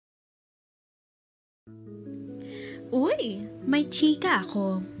Uy, may chika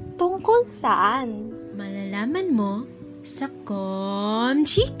ako. Tungkol saan? Malalaman mo sa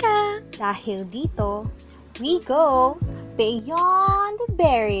COMchika. Dahil dito, we go beyond the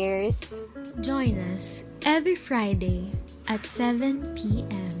barriers. Join us every Friday at 7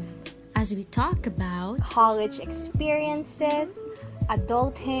 p.m. as we talk about college experiences,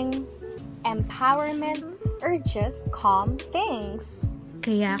 adulting, empowerment, or just calm things.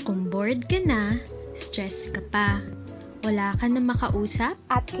 Kaya kung bored ka na, stress ka pa, wala ka na makausap,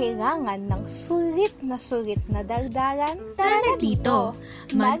 at kailangan ng sulit na dagdagan, tara na dito,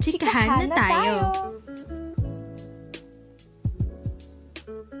 magchikahan na tayo.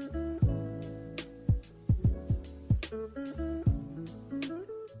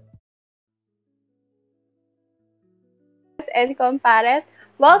 And COMpares,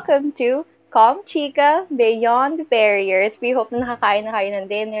 welcome to COMchika Beyond the Barriers. We hope na nakakain na kayo ng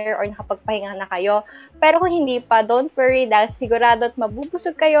dinner or nakapagpahinga na kayo. Pero kung hindi pa, don't worry dahil sigurado at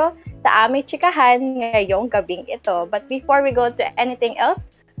mabubusog kayo sa aming chikahan ngayong gabing ito. But before we go to anything else,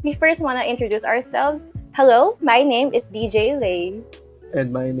 we first want to introduce ourselves. Hello, my name is DJ Lay.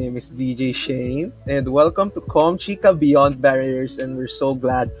 And my name is DJ Shane. And welcome to COMchika Beyond Barriers. And we're so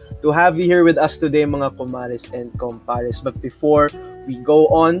glad to have you here with us today, mga COMares and COMpares. But before we go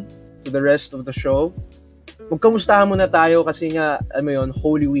on to the rest of the show, magkamustahan muna tayo kasi nga,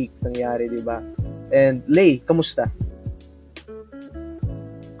 Holy Week nangyari, di ba? And Lay, kamusta?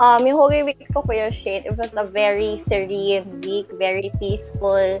 Yung Holy Week ko, Kuya Shane, it was a very serene week, very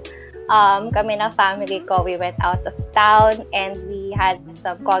peaceful. Kami na family ko, we went out of town and we had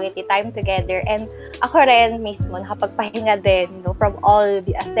some quality time together. And ako rin mismo, nakapagpahinga din, from all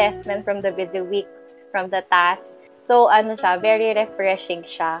the assessment, from the video week, from the task. So, very refreshing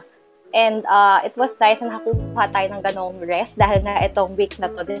siya. And it was nice na nakakuha tayo ng ganong rest dahil na itong week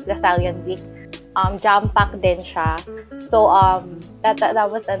na to, this Lasallian week, jam-packed din siya. So, that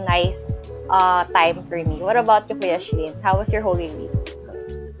was a nice time for me. What about you, Kuya Shane? How was your Holy Week?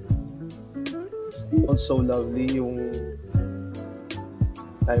 Also lovely yung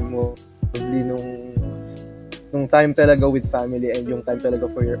time mo, lovely nung time talaga with family and yung time talaga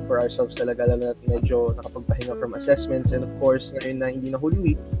for ourselves talaga, lalo na medyo nakapagpahinga from assessments. And of course, ngayon na hindi na Holy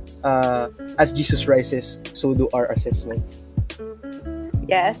Week, as Jesus rises, so do our assessments.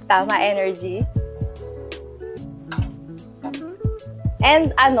 Yes, tama energy.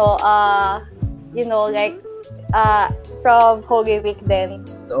 And from Holy Week din,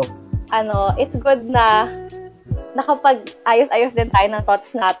 it's good na nakapag-ayos-ayos din tayo ng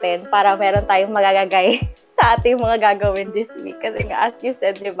thoughts natin para meron tayong magagagay sa ating mga gagawin this week. Kasi nga, as you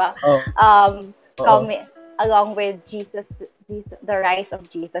said, di ba, along with Jesus, the rise of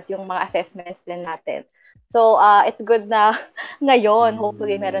Jesus, yung mga assessments din natin. So, it's good na ngayon,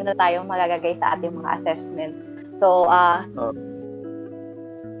 hopefully, meron na tayong magagagay sa ating mga assessments. So,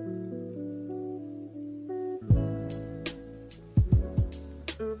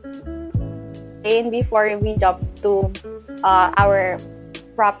 and before we jump to our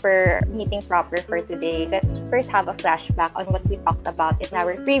meeting proper for today, let's first have a flashback on what we talked about in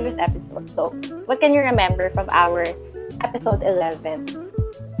our previous episode. So, what can you remember from our episode 11?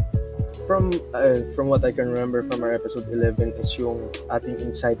 From what I can remember from our episode 11 is yung ating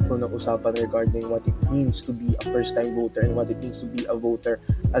insightful na usapan regarding what it means to be a first-time voter and what it means to be a voter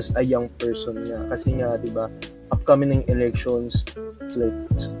as a young person nga. Kasi nga, di ba, upcoming elections,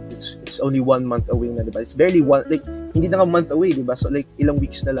 it's only 1 month away na, di ba? It's barely hindi na nga month away, di ba? So ilang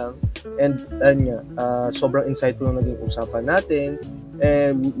weeks na lang. And sobrang insightful na naging usapan natin.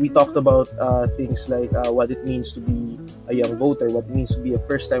 And we talked about things like what it means to be a young voter, what it means to be a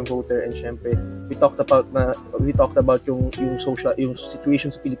first-time voter, and syempre we talked about yung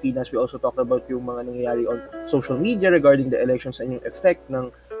situation sa Pilipinas. We also talked about yung mga nangyayari on social media regarding the elections and yung effect ng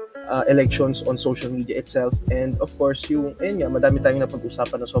elections on social media itself. And of course, madami tayong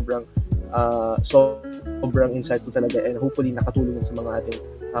napag-usapan na sobrang insightful talaga, and hopefully nakatulong sa mga ating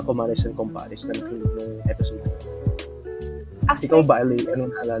COMares and COMpares na nakinig ng episode. Ikaw ba, Ali?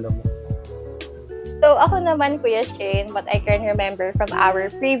 Anong naalala mo? So, ako naman, Kuya Shane, what I can remember from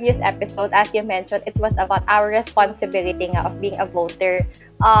our previous episode, as you mentioned, it was about our responsibility of being a voter.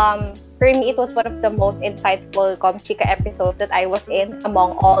 For me, it was one of the most insightful COMchika episodes that I was in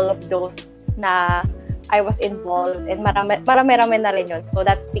among all of those na I was involved, and marami na rin yun. So,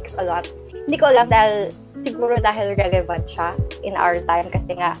 that speaks a lot. Hindi ko alam siguro dahil relevant siya in our time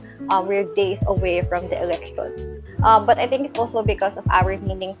kasi nga we're days away from the election. But I think it's also because of our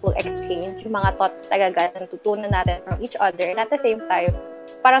meaningful exchange, yung mga thoughts talaga na natutunan natin from each other. And at the same time,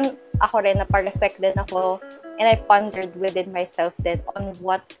 parang ako rin, na-reflect din ako, and I pondered within myself then on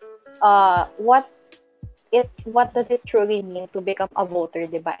what what does it truly mean to become a voter,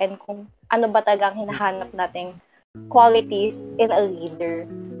 di ba? And kung ano ba talagang hinahanap nating qualities in a leader.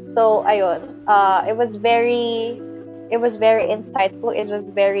 So, ayun, it was very insightful, it was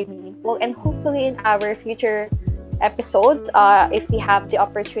very meaningful, and hopefully in our future episodes, if we have the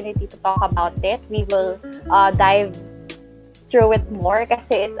opportunity to talk about it, we will dive through it more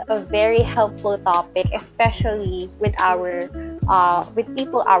kasi it's a very helpful topic, especially with with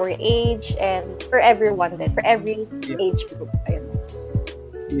people our age and for everyone then, for every age group. Ayun.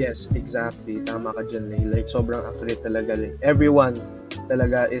 Yes, exactly. Tama ka dyan, Lay. Like, sobrang accurate talaga, Lay. Everyone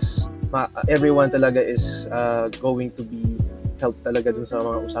talaga is going to be helped talaga dun sa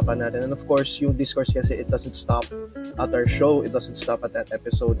mga usapan natin. And of course, yung discourse kasi, it doesn't stop at our show. It doesn't stop at that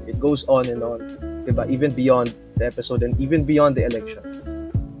episode. It goes on and on. Diba? Even beyond the episode and even beyond the election.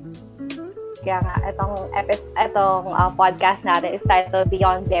 Kaya nga, itong podcast natin is titled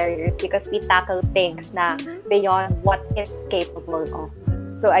Beyond Barriers because we tackle things na beyond what it's capable of.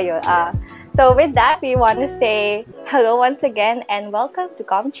 So, ayun. So, with that, we want to say hello once again and welcome to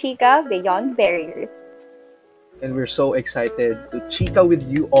COMchika Beyond Barriers. And we're so excited to chika with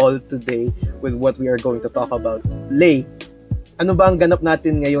you all today with what we are going to talk about. Lay, ano ba ang ganap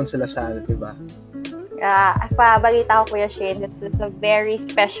natin ngayon sa Lasalle, diba? Pabalita ko, Kuya Shane, this is a very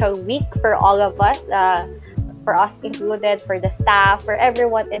special week for all of us, for us included, for the staff, for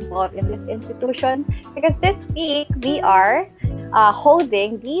everyone involved in this institution. Because this week, we are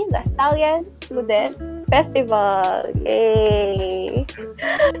holding the Lasallian Students Festival. Yay!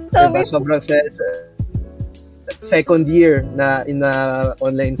 So, diba, sobrang second year na in a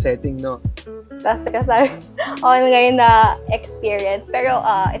online setting, no? That's kasi online na experience. Pero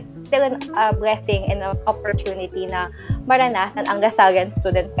it's still a blessing and an opportunity na maranasan ang Lasallian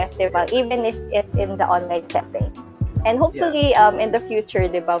Student Festival even if it's in the online setting. And hopefully, in the future,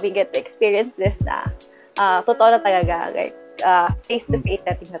 diba, we get to experience this na totoo na talaga, like, face-to-face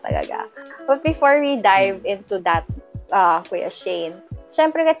setting na talaga. But before we dive into that, Kuya Shane,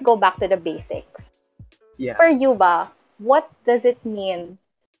 syempre, let's go back to the basics. Yeah. For you ba, what does it mean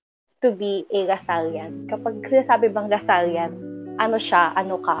to be a Lasallian? Kapag sinasabi bang Lasallian, ano siya,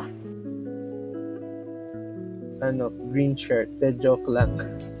 ano ka? Green shirt. Joke lang.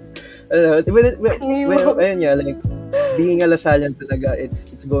 Well, ayun nga, like, being a Lasallian talaga,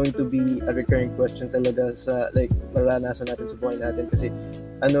 it's going to be a recurring question talaga sa, like, maranasan natin sa buhay natin kasi,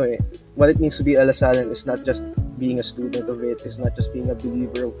 what it means to be a Lasallian is not just being a student of it, it's not just being a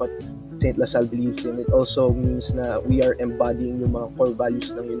believer of what St. Lasalle believes in. It also means na we are embodying yung mga core values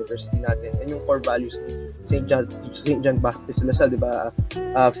ng university natin. And yung core values ni St. John Baptist Lasalle, di ba?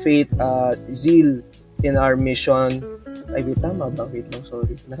 Faith, zeal in our mission. Ay, wait, tama ba? Wait lang,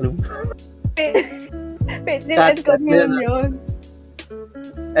 sorry. Nakalimutan. Faith, zeal, and communion.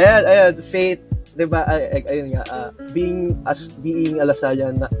 Ayan, faith, diba, ayun nga, being a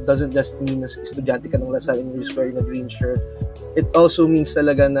Lasallian doesn't just mean na estudyante ka ng Lasalle and you're just wearing a green shirt. It also means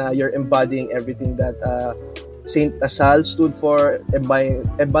talaga na you're embodying everything that St. Lasalle stood for,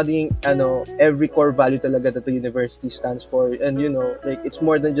 embodying every core value talaga that the university stands for. And like, it's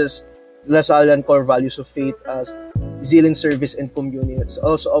more than just Lasallian core values of faith as zeal in service and communion. It's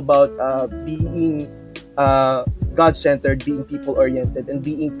also about being God-centered, being people-oriented, and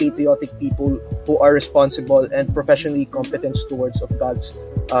being patriotic people who are responsible and professionally competent stewards of God's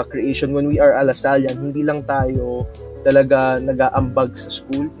creation. When we are a Lasallian, hindi lang tayo talaga nag-aambag sa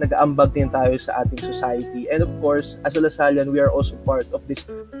school, nag-aambag din tayo sa ating society. And of course, as a Lasallian, we are also part of this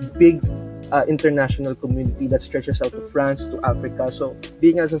big international community that stretches out to France, to Africa. So,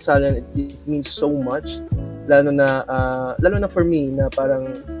 being a Lasallian, it means so much. Lalo na for me na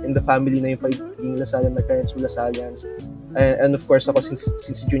parang in the family na yung pagiging Lasallian, my parents were Lasallians, and of course ako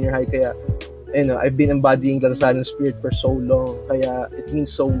since junior high, kaya I've been embodying the Lasallian spirit for so long, kaya it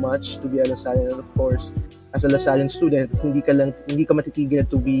means so much to be a Lasallian. And of course, as a Lasallian student, hindi ka matitigil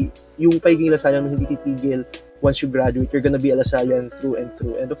to be, yung pagiging Lasallian mo hindi titigil once you graduate. You're gonna be a Lasallian through and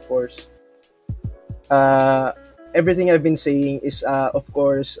through. And of course, everything I've been saying is, of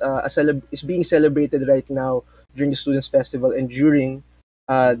course, is being celebrated right now during the Students Festival and during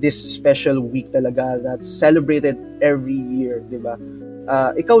this special week talaga that's celebrated every year, di ba?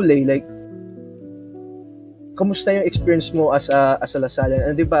 Ikaw, Lay, like, kamusta yung experience mo as a Lasallian?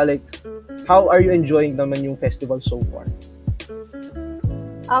 And di ba, like, how are you enjoying naman yung festival so far?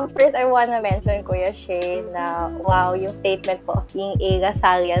 First, I wanna mention, Kuya Shane, na wow, yung statement po of being a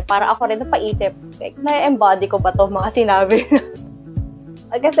Lasallian, para ako rin napaisip, like, na-embody ko ba to mga sinabi?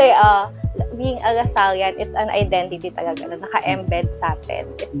 Kasi, being a Lasallian, it's an identity talaga na naka-embed sa atin.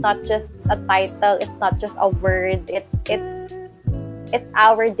 It's not just a title, it's not just a word, it's it's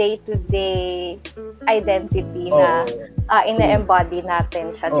our day-to-day identity na ina-embody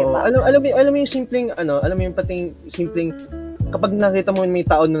natin siya, di ba? Alam mo yung simpleng alam mo yung pating simpleng kapag nakita mo may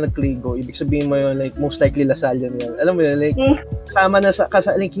tao na nagkligo, ibig sabihin mo yun like most likely Lasallian yan. Alam mo yun like kasama na sa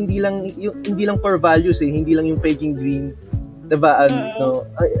like hindi lang core values hindi lang yung breaking dream. 'Di ba?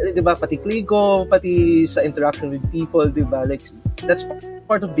 'Di ba pati kligo, pati sa interaction with people, 'di ba? Like that's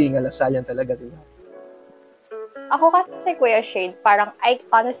part of being a Lasallian talaga, 'di ba? Ako kasi, Kuya Shane, parang I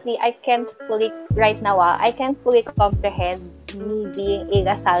can't fully, right now, I can't fully comprehend me being a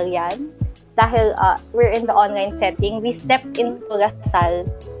Lasallian dahil we're in the online setting. We stepped into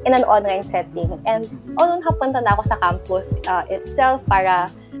Lasalle in an online setting. And although napunta na ako sa campus itself para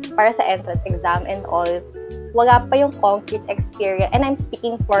sa entrance exam and all, wala pa yung concrete experience. And I'm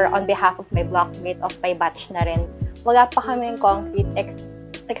speaking on behalf of my blockmate, of my batch na rin. Wala pa kami yung concrete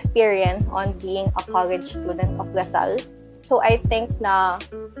experience on being a college student of Lasalle. So I think na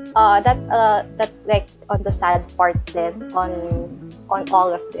that's like on the sad part then on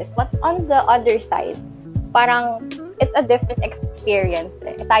all of this. But on the other side, parang it's a different experience.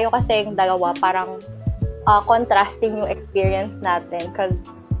 Tayo kasi yung dalawa parang contrasting yung experience natin because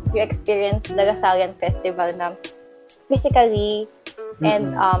you experience the Lasallian Festival na physically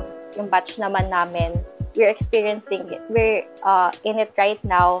and yung batch naman namin we're experiencing it. We're in it right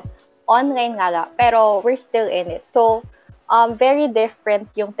now. Online nga lang, pero we're still in it. So, very different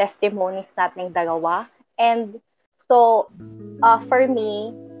yung testimonies nating dalawa. And so, for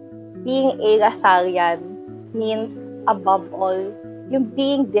me, being a Lasallian means above all, yung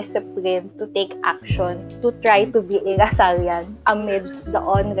being disciplined to take action, to try to be a Lasallian amidst the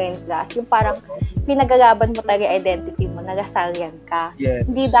online class. Yung parang pinagalaban mo talaga identity mo na Lasallian ka. Yes.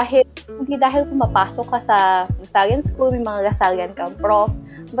 Hindi dahil pumapasok ka sa Lasallian school, may mga Lasallian kang prof,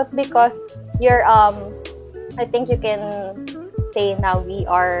 but because you're I think you can say now we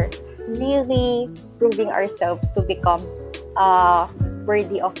are really proving ourselves to become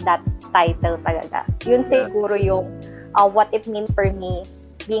worthy of that title talaga. Yun siguro yung what it means for me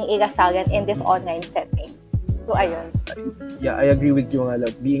being a Lasallian in this online setting. So, ayun. Yeah, I agree with you nga.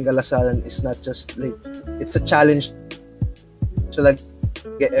 Like, being a Lasallian is not just like, it's a challenge to like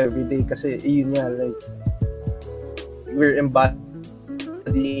get every day kasi yun nga, like, we're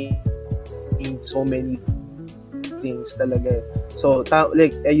embodying so many things talaga. So,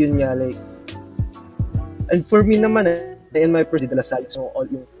 like, ayun nga, like, and for me naman, in my personal Lasallian, so all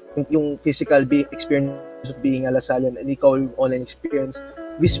yung physical experience of being a Lasallian and ikaw yung online experience,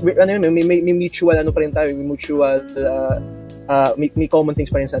 may mutual pa rin tayo, may mutual may common things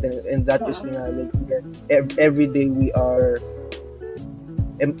pa rin sa atin, and that is like every day we are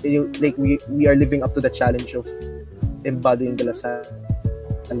like we are living up to the challenge of embodying the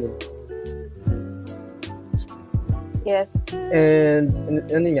Lasallian. Yes. And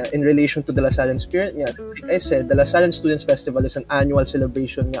in relation to the Lasallian spirit, like I said, the Lasallian Students Festival is an annual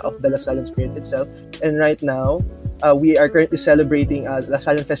celebration of the Lasallian spirit itself. And right now, we are currently celebrating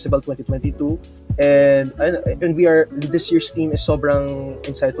Lasallian Festival 2022. And this year's theme is sobrang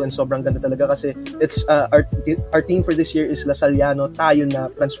insightful and sobrang ganda talaga kasi it's our theme for this year is Lasalliano, T.A.Y.O Na,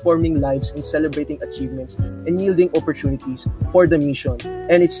 transforming lives and celebrating achievements and yielding opportunities for the mission.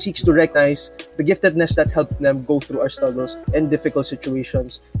 And it seeks to recognize the giftedness that helped them go through our struggles and difficult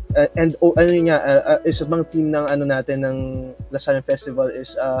situations. Isa bang theme ng natin ng Lasallian Festival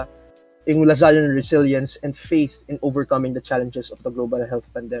is yung Lasallian resilience and faith in overcoming the challenges of the global health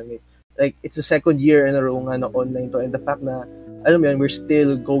pandemic. Like, it's the second year in a row nga na online to, and the fact na, alam mo yan, we're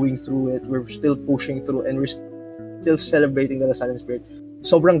still going through it, we're still pushing through, and we're still celebrating the Lasallian spirit.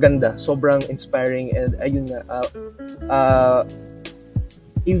 Sobrang ganda, sobrang inspiring, and ayun nga,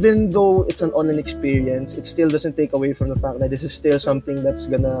 even though it's an online experience, it still doesn't take away from the fact that this is still something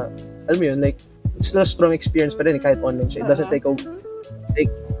that's gonna, alam mo yun, like, it's still a strong experience pa rin kahit online siya. It doesn't take away, like,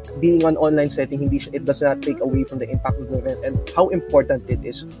 being on online setting, it does not take away from the impact of the event and how important it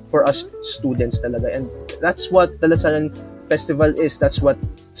is for us students talaga. And that's what the Lasallian Festival is. That's what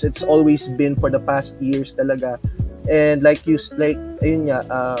it's always been for the past years talaga. And ayun nga,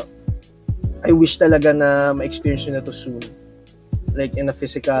 I wish talaga na ma-experience nyo na to soon. Like in a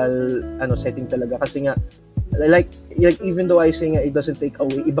physical setting talaga. Kasi nga, like even though I say nga it doesn't take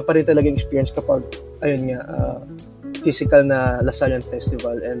away, iba pa rin talaga yung experience kapag, ayun nga, physical na Lasallian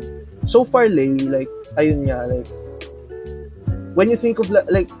Festival. And so far, like ayun nga, like when you think of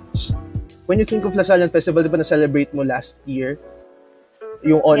Lasallian Festival, di ba na-celebrate mo last year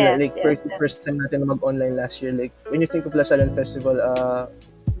yung online, first time natin na mag-online last year. Like when you think of Lasallian Festival,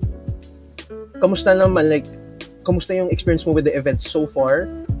 kamusta naman, like kamusta yung experience mo with the events so far,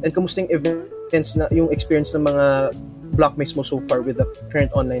 and kamusta yung events na yung experience ng mga blockmates mo so far with the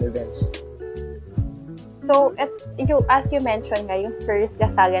current online events? So, as you mentioned nga, yung first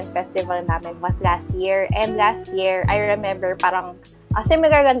Lasallian Festival namin was last year. And last year, I remember parang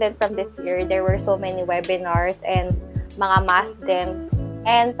similar lang din from this year. There were so many webinars and mga mass dems.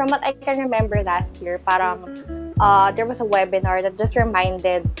 And from what I can remember last year, parang there was a webinar that just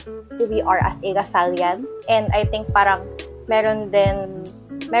reminded who we are as a Lasallian. And I think parang meron din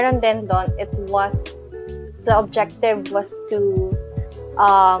doon, the objective was to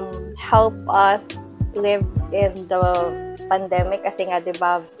help us live in the pandemic kasi nga, di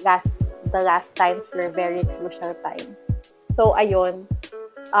ba, the last times were very crucial times. So, ayun,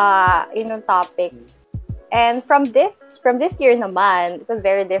 yun yung topic. And from this year naman, it was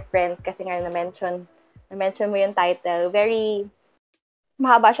very different kasi nga na-mention mo yung title. Very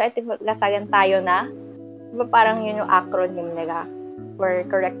mahaba siya. I think Lasallian T.A.Y.O Na. Diba parang yun yung acronym nila. Or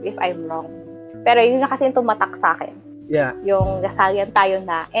correct me if I'm wrong. Pero yun na kasi yung tumatak sa akin. Yeah. Yung Lasallian T.A.Y.O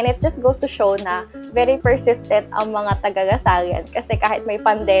Na. And it just goes to show na very persistent ang mga taga-Lasallian. Kasi kahit may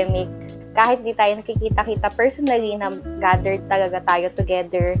pandemic, kahit di tayo nakikita-kita personally na gathered talaga tayo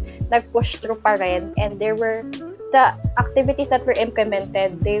together, nag-push through pa rin. And there were the activities that were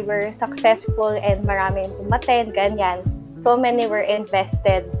implemented, they were successful and maraming umattend, ganyan. So many were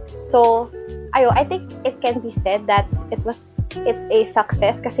invested. So, I think it can be said that it's a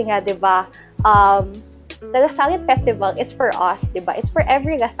success kasi nga, di ba, the Lasallian Festival is for us, di ba? It's for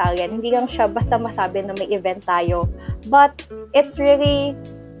every Lasallian. Hindi lang siya basta masabi na may event tayo. But it's really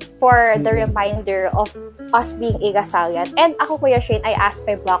for the reminder of us being a Lasallian. And ako, Kuya Shane, I asked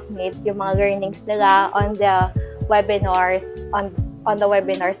my blockmates yung mga learnings nila on the webinars, on the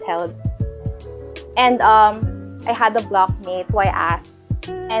webinars held. And I had a blockmate who I asked,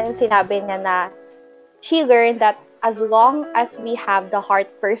 and sinabi niya na she learned that as long as we have the heart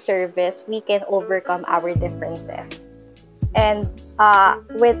for service, we can overcome our differences. And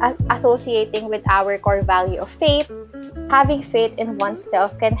with associating with our core value of faith, having faith in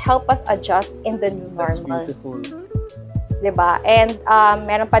oneself can help us adjust in the new normal. That's beautiful. Diba? And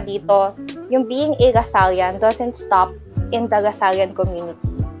meron pa dito, yung being a Lasallian doesn't stop in the Lasallian community.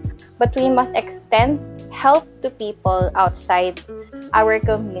 But we must extend help to people outside our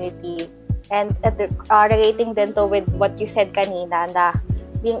community. And relating din to with what you said kanina na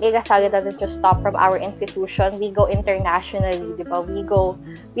being a Lasallian doesn't just stop from our institution. We go internationally, di ba? We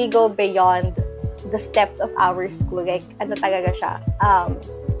go beyond the steps of our school. Like, ano talaga siya?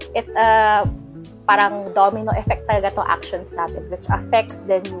 It's parang domino effect talaga tong actions natin, which affects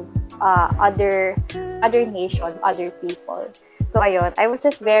then other nations, other people. So, ayun. I was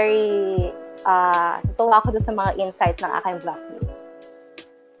just very natuwa ako dun sa mga insights ng aking blockmate.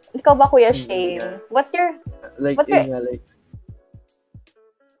 Ikaw ba, Kuya Shane? Yeah. What's your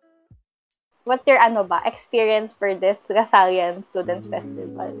experience for this Lasallian Students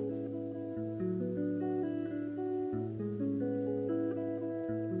Festival?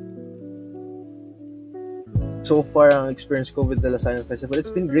 So far, ang experience ko with the Lasallian Festival,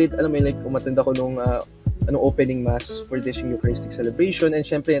 it's been great. Alam mo, like, umattend ako nung opening mass for this yung Eucharistic celebration, and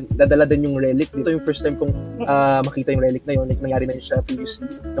syempre dadala din yung relic dito. Yung first time kong makita yung relic na yun, like nangyari na yun siya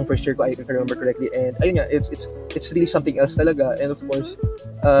previously ng first year ko, I remember correctly, and ayun nga, it's really something else talaga. And of course,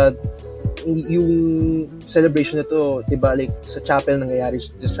 yung celebration na to, diba, like sa chapel nangyayari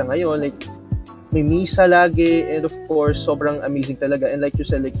siya ngayon, like may misa lagi, and of course sobrang amazing talaga. And like you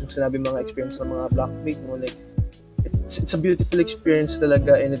said, like yung sinabi mga experience ng mga blockmate mo, like it's a beautiful experience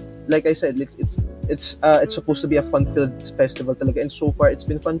talaga. And like I said, it's supposed to be a fun-filled festival talaga, and so far it's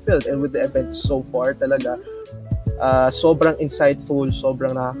been fun-filled. And with the event so far talaga, sobrang insightful,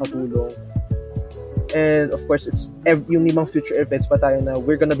 sobrang nakakatulong. And of course, it's yung mga future events pa tayo na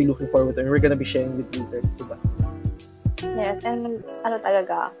we're gonna be looking forward to and we're gonna be sharing with you later, diba? Yes, and ano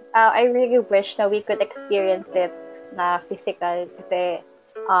talaga, I really wish na we could experience it na physical kasi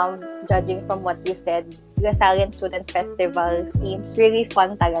judging from what you said, the Lasallian Students Festival seems really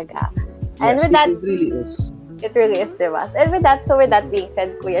fun talaga. And yes, with that, it really is. It really is, diba? And with that being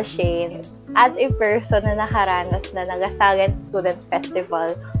said, Kuya Shane, as a person na nakaranas na ng Lasallian Students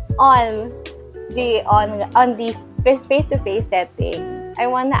Festival on the face-to-face setting, I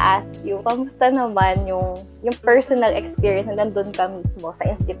wanna ask you, kamusta naman yung personal experience na nandun ka mismo sa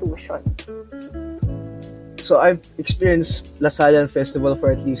institution? So I've experienced Lasallian Festival for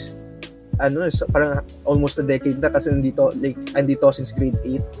at least parang almost a decade na, kasi andito since grade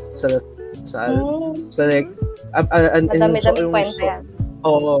 8 sa so like madami-dami kwento yan.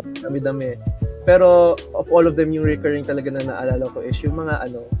 Oo, dami-dami. Pero of all of them, yung recurring talaga na naalala ko is yung mga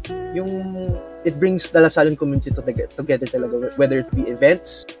yung it brings the Lasallian community together talaga, whether it be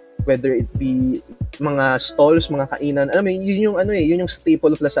events, whether it be mga stalls, mga kainan. Alam mo, yun yung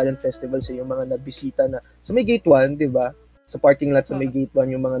staple of Lasallian Festivals, yung mga nabisita na sa may gate 1, 'di ba? Sa parking lot sa may gate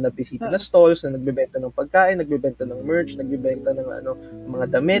 1 yung mga nabisita na stalls na nagbebenta ng pagkain, nagbebenta ng merch, nagbebenta ng mga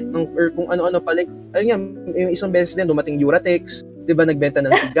damit, or kung ano-ano pa, like ayun nga, yung isang beses din dumating Uratex, 'di ba, nagbenta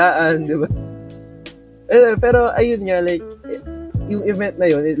ng tigaan, 'di ba? Pero ayun nga, like yung event na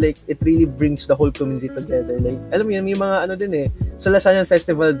yun, it really brings the whole community together. Like, alam mo yun, may mga din sa Lasallian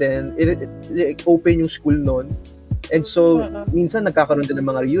Festival din, it open yung school noon. And so, minsan nagkakaroon din ng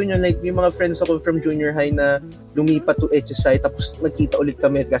mga reunion. Like, may mga friends ako from junior high na lumipat to HSI, tapos nagkita ulit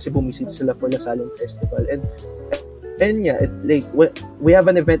kami kasi bumisita sila for Lasallian Festival. And yeah, like, we have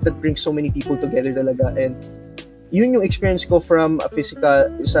an event that brings so many people together talaga. And yun yung experience ko from a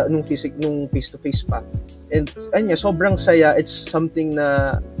physical, nung face-to-face pa. And anya, sobrang saya. It's something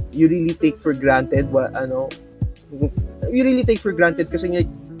na you really take for granted. You really take for granted kasi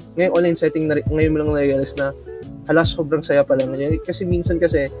ngayon online setting, ngayon mo lang na-realize na sobrang saya pala. Kasi minsan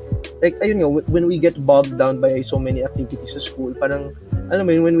like, ayun nga, when we get bogged down by so many activities sa school, parang, alam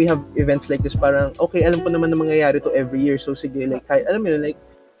mo yun, when we have events like this, parang, okay, alam ko naman na mangyayari to every year. So, sige, like, alam mo yun, like,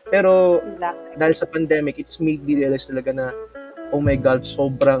 pero, dahil sa pandemic, it's made me realize talaga na, oh my God,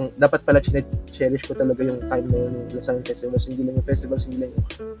 sobrang, dapat pala cherish ko talaga yung time na yun, yung Lasallian Festivals, hindi lang yung festivals,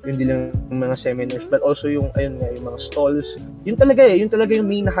 hindi lang yung mga seminars, but also yung, ayun nga, yung mga stalls. Yun talaga yung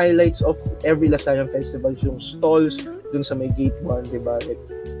main highlights of every Lasallian Festivals, yung stalls, dun sa may gate 1, diba? Like,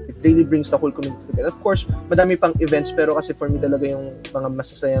 it really brings the whole community together. Of course, madami pang events, pero kasi for me talaga yung mga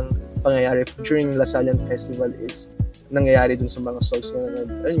masasayang pangyayari during Lasallian Festival is nangyayari dun sa mga stalls na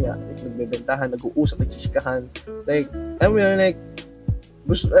ayun nga, like, nagbebentahan, nag-uusap, nagchikahan, like, alam mo yun, like,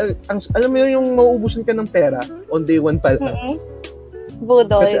 alam mo yun, yung mauubusan ka ng pera on day 1 pa lang.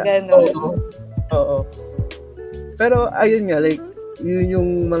 Budoy, gano'n. Oo. Pero, ayun nga, like, yun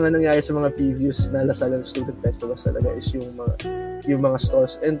yung mga nangyari sa mga previous na Lasallian Student Festivals talaga is yung mga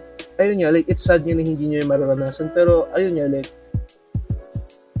stalls. And, ayun nga, like, it's sad nga na hindi nyo yung mararanasan, pero, ayun nga,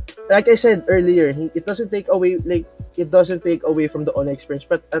 like I said earlier, it doesn't take away from the online experience,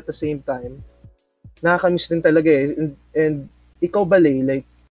 but at the same time, nakakamiss din talaga and ikaw ba, like,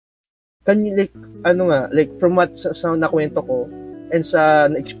 can you, like, like, from what sa nakwento ko, and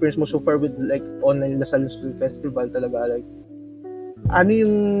sa na-experience mo so far with, like, online Lasallian Student Festival talaga, like, ano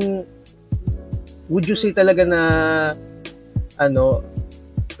yung, would you say talaga na,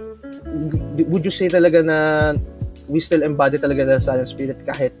 would you say talaga na we still embody talaga the Lasallian spirit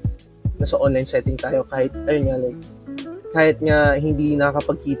kahit nasa online setting tayo, kahit, ayun nga, like, kahit nga hindi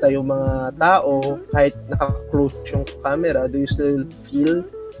nakakapagkita yung mga tao, kahit naka-close yung camera, do you still feel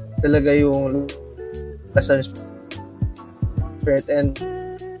talaga yung Lasallian spirit and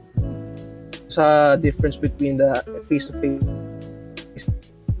sa difference between the face-to-face?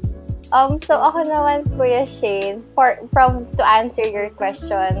 So ako naman, Kuya Shane, to answer your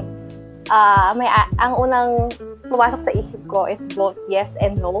question, ang unang pumasok sa isip ko is both yes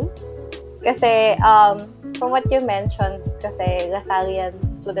and no. Kasi, from what you mentioned, kasi Lasallian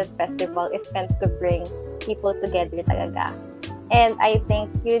Student Festival is meant to bring people together talaga. And I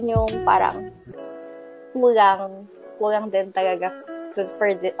think yun yung parang kulang din talaga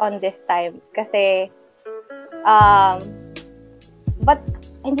on this time. Kasi, but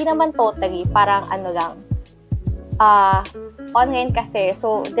hindi naman totally, parang lang, online kasi,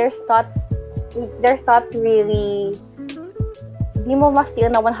 so there's not really, di mo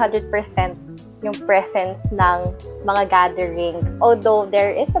ma-feel na 100% yung presence ng mga gathering. Although there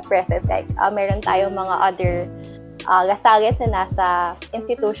is a presence, like, meron tayong mga other Lasallians na nasa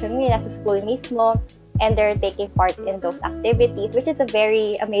institution, nasa school mismo, and they're taking part in those activities, which is a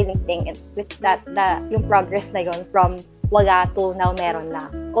very amazing thing. It's that yung progress na yun from wala to now meron na.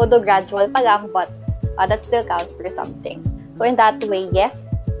 Although gradual pa lang, but that still counts for something. So in that way, yes,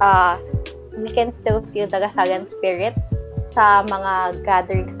 we can still feel the Lasallian spirit sa mga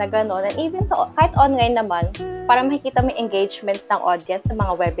gatherings na gano'n. And even kahit online naman, para makikita mo engagement ng audience sa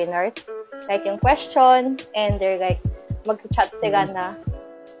mga webinars. Like yung question, and they're like, magka-chat sila na,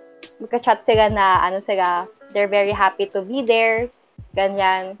 they're very happy to be there,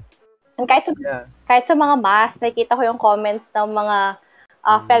 ganyan. And kahit sa mga mass, nakikita ko yung comments ng mga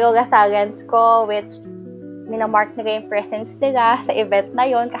fellow Lasallians ko, which minamark nila yung presence nila sa event na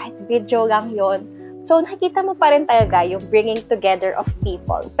yon, kahit video lang yon. So, nakikita mo pa rin talaga yung bringing together of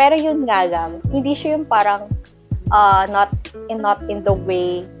people. Pero yun nga lang, hindi siya yung parang not in the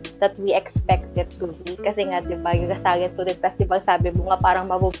way that we expect it to be. Kasi nga, di ba, yung Lasallian Student Festival, sabi mo nga parang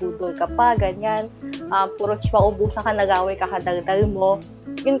mabubudol ka pa, ganyan. Puro maubusan ka, nagaway ka, kadaldal mo.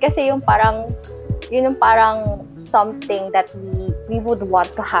 Yun kasi yung parang something that we we would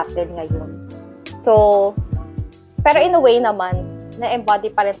want to happen ngayon. So, pero in a way naman, na-embody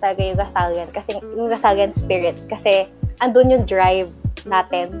pa rin talaga yung Lasallian, kasi yung Lasallian spirit, kasi andun yung drive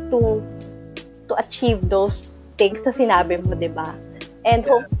natin to achieve those things na sinabi mo, di ba? And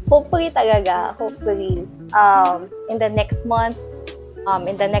hopefully, in the next month,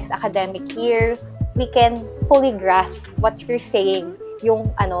 in the next academic year, we can fully grasp what you're saying,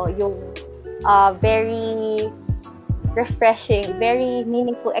 yung very refreshing, very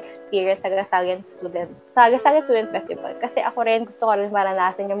meaningful experience sa Lasallian Student Festival. Kasi ako rin, gusto ko rin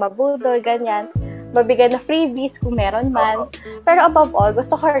maranasan yung mabudol, ganyan, mabigyan na freebies kung meron man. Pero above all,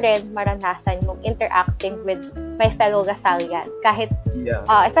 gusto ko rin maranasan yung interacting with my fellow Lasallians. Kahit,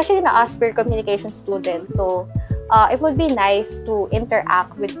 especially na us, we're communication students. So, it would be nice to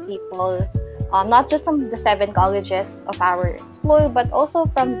interact with people, not just from the 7 colleges of our school, but also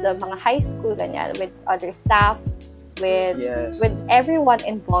from the mga high school, ganyan, with other staff, with everyone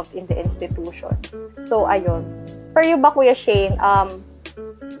involved in the institution. So, ayun. For you ba, Kuya Shane,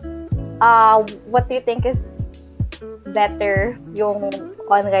 what do you think is better, yung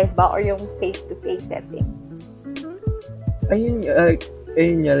online ba or yung face-to-face setting? Ayun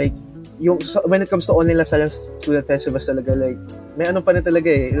nga, like, when it comes to online Lasallian Student Festival talaga, like, may ano pa rin talaga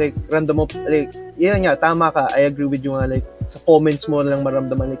like, random mo, like, yun nga, tama ka, I agree with you nga, like, sa comments mo lang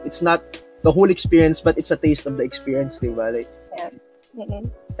maramdaman, like, it's not the whole experience, but it's a taste of the experience, diba? Like,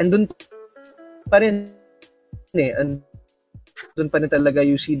 and dun pa rin, and dun pa rin talaga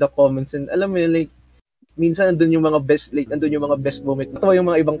you see the comments, and alam mo yun, like, minsan andun yung mga best moment. Ito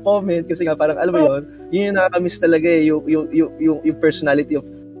yung mga ibang comment, kasi nga parang, alam mo yun yung nakakamiss talaga yung personality of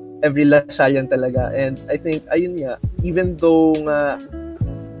every Lasallian talaga. And I think, ayun nga, even though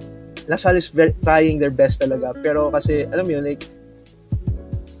Lasalle is trying their best talaga, pero kasi, alam mo yun,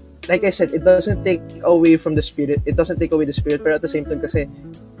 like I said, it doesn't take away the spirit, pero at the same time kasi,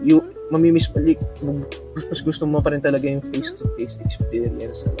 mamimiss like, mas gusto mo pa rin talaga yung face-to-face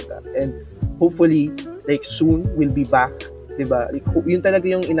experience talaga. And hopefully, like, soon, we'll be back, diba? Like, yun talaga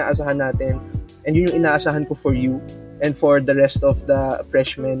yung inaasahan natin, and yun yung inaasahan ko for you, and for the rest of the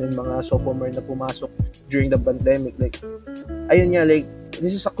freshmen and mga sophomore na pumasok during the pandemic. Like, ayun nga, like,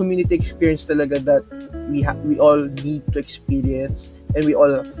 this is a community experience talaga that we all need to experience, and we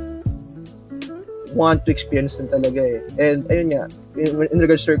all want to experience din talaga And ayun nga, in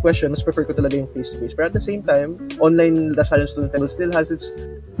regards to your question, mas prefer ko talaga yung face-to-face. But at the same time, online Lasallian Student Festival still has its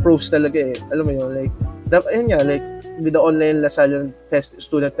pros talaga Alam mo yun, like, ayun nga, like, with the online Lasallian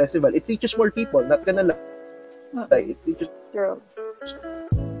Student Festival, it reaches more people, not gonna like, it reaches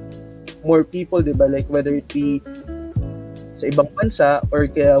more people, diba? Like, whether it be sa ibang bansa,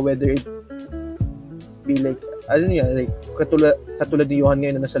 or kaya whether it be like, like, katulad ni Johan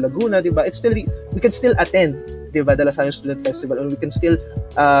ngayon na nasa Laguna, diba? It's still, we can still attend, diba, the Lasallian Student Festival, and we can still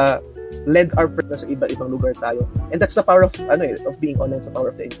lend our presence sa iba-ibang lugar tayo. And that's the power of being online, the power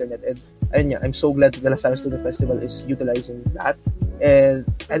of the internet. And ayun nga, I'm so glad the Lasallian Student Festival is utilizing that. And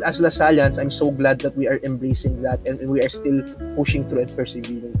as Lasallians, I'm so glad that we are embracing that, and we are still pushing through and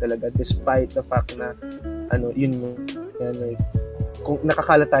persevering talaga, despite the fact na like, kung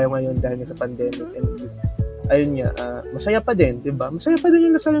nakakala tayo ngayon dahil sa pandemic. And ayun nga, masaya pa din, diba? Masaya pa din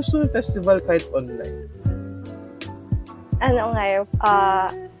yung Lasallian Student Festival kahit online.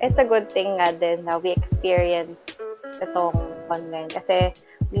 It's a good thing nga din na we experience itong online, kasi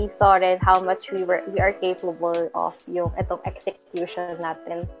we saw rin how much we are capable of yung itong execution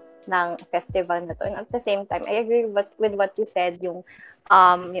natin ng festival na to. And at the same time, I agree with what you said, yung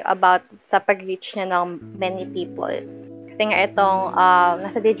about sa pag-reach niya ng many people. Kasi nga itong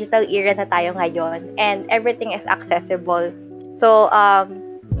nasa digital era na tayo ngayon, and everything is accessible. So,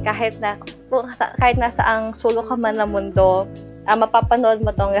 kahit nasa ang sulok ka man ng mundo, mapapanood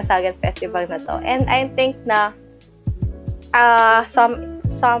mo tong Lasallian Festival na to. And I think na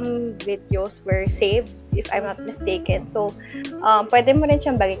some videos were saved, if I'm not mistaken. So, pwede mo rin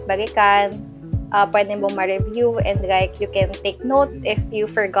siyang balik-balikan, pwede mo ma-review, and like, you can take note if you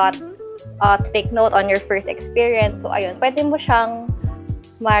forgot to take note on your first experience. So, ayun, pwede mo siyang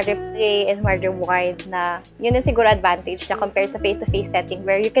ma-replay and ma-rewind na yun yung siguro advantage na compared sa face-to-face setting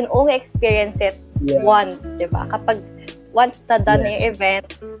where you can only experience it once, di ba? Kapag once na done yung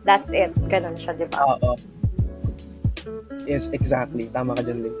event, that's it. Ganun siya, di ba? Yes, exactly. Tama ka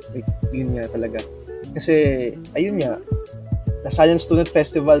dyan, like, yun nga talaga. Kasi, ayun nga, Lasallian Student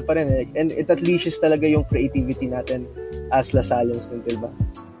Festival pa rin and it unleashes talaga yung creativity natin as Lasallians din, diba?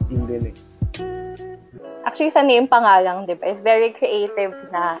 Yun din Actually, sa name pa nga lang, di ba? It's very creative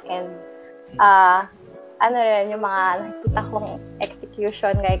na, and rin, yung mga nakikita kong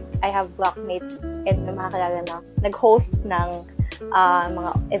execution, like, I have blockmates and yung mga kalala na nag-host ng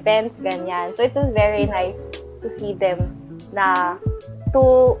mga events, ganyan. So it was very nice to see them na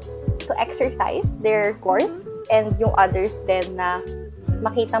to exercise their course, and yung others din na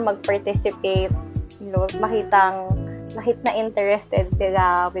makitang mag-participate, makita na interested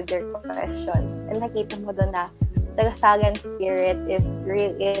sila with their questions. And nakita mo doon na the Lasallian spirit is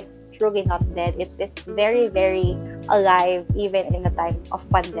truly not dead. It is very, very alive even in the time of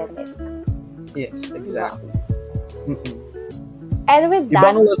pandemic. Yes, exactly. And with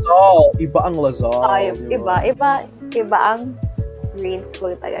that, Iba ang Lasalle. Iba ang green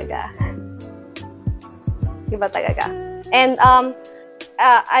school talaga. Iba talaga. And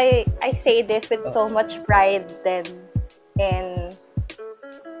I say this with so much pride then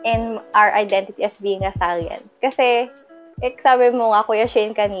in our identity as being Lasallian. Kasi sabi mo nga, Kuya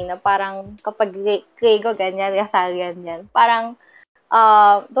Shane, kanina, parang kapag Grego ganyan, Lasallian yan. Parang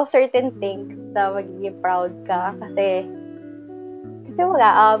those certain things na magiging proud ka kasi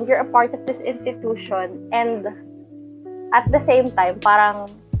wala, you're a part of this institution, and at the same time, parang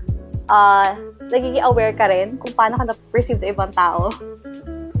nagiging aware ka rin kung paano ka na-perceive sa ibang tao.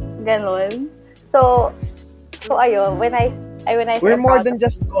 Ganon. So ayun, when I we're more than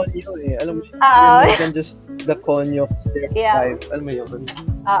just conyo eh. Alam mo, we're more than just the conyo stereotype. Yeah. Alam mo yun.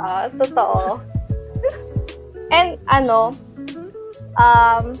 Totoo. And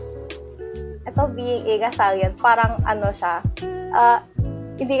ito being a Lasallian, parang siya,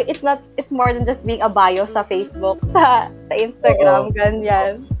 it's more than just being a bio sa Facebook, sa Instagram,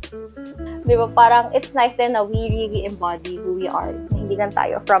 ganyan. Di ba, parang it's nice din na we really embody who we are. Hindi lang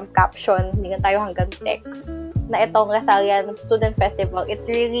tayo from caption, hindi lang tayo hanggang text. Na itong Lasallian Student Festival, it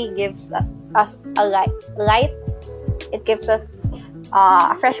really gives us a light. It gives us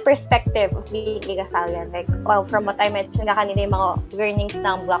a fresh perspective of being a Lasallian. Like, from what I mentioned nga kanina, yung mga learnings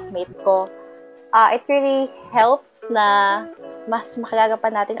ng blockmate ko, it really helps na mas makalaga pa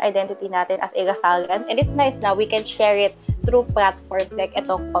natin identity natin as a Lasallian. And it's nice na we can share it through platforms like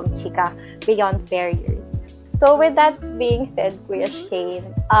itong COMchika, Beyond Barriers. So with that being said, Kuya Shane,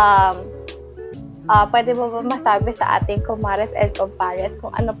 pwede mo ba masabi sa ating COMares and COMpares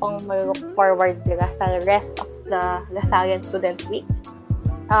kung ano pang mag-look forward nila sa rest of the Lasallian Student Week?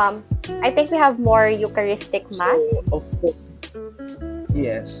 I think we have more Eucharistic Mass.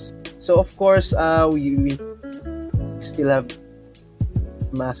 Yes. So of course, we still have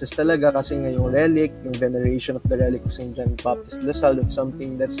masses talaga kasi ngayong relic, yung veneration of the relic of St. John Baptist Lasalle, that's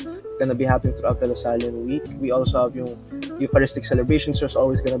something that's gonna be happening throughout the Lasallian week. We also have yung Eucharistic celebrations. There's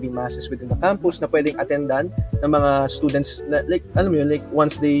always gonna be masses within the campus na pwedeng attendan ng mga students na, like, alam mo yun, like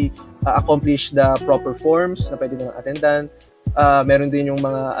once they accomplish the proper forms na pwede nilang attendan. Meron din yung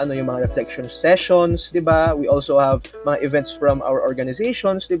mga reflection sessions, 'di ba? We also have mga events from our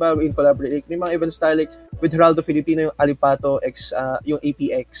organizations, 'di ba? We collaborate. May mga events tayo like with Heraldo Filipino, yung Alipato yung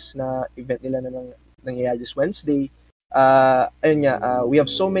APX na event nila na nangyayari this Wednesday. Ayun nga, we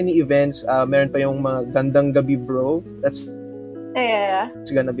have so many events. Meron pa yung mga Gandang Gabi Bro. It's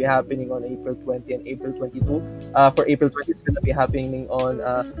gonna be happening on April 20 and April 22. For April 20, it's gonna be happening on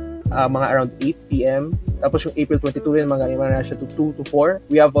mga around 8 p.m. Tapos yung April 22 rin, mga siya to 2 to 4.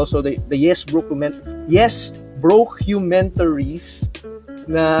 We have also the Yes Brocumentaries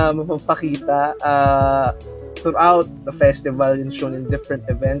na mapapakita throughout the festival and shown in different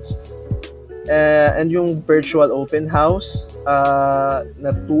events. And yung virtual open house na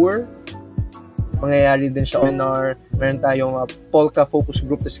tour, mangyayari din siya on our, meron tayong Polka focus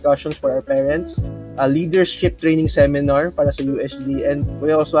group discussions for our parents, a leadership training seminar para sa USD, and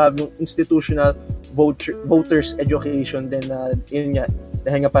we also have yung institutional voters education din na yun nga,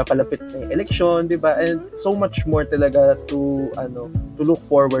 dahil nga papalapit na yung election, di ba? And so much more talaga to look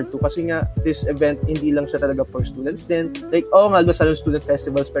forward to, kasi nga this event hindi lang siya talaga for students din, like nga Lasallian Student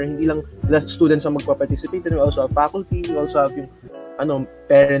Festivals, pero hindi lang students ang magpa-participate, and we also have faculty, we also have yung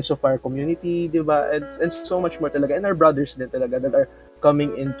parents of our community, di ba? And so much more talaga, and our brothers din talaga that are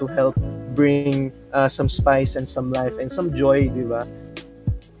coming in to help bring some spice and some life and some joy, di ba?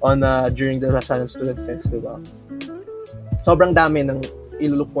 During the Lasallian Student Festival. Sobrang dami ng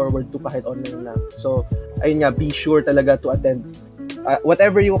i-look forward to kahit online lang. So, ayun nga, be sure talaga to attend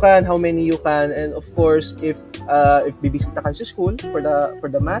whatever you can, how many you can, and of course, if bibisita kayo sa school for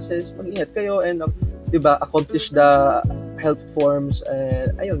the masses, mag-ingat kayo and 'di ba, accomplish the health forms,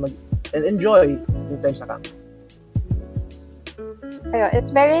 and ayun, and enjoy yung time sa camp. Ayun,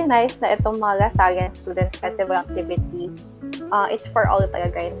 it's very nice na itong mga Lasallian Students Festival activities. It's for all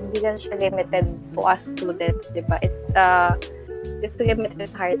talaga. Hindi lang siya limited to us students, di ba? It's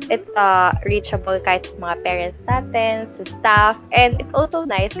limited heart. It's reachable kahit sa mga parents natin, sa staff, and it's also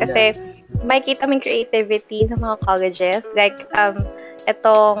nice kasi makikita mo yung creativity ng mga colleges. Like, on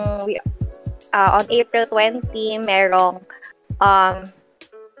April 20, merong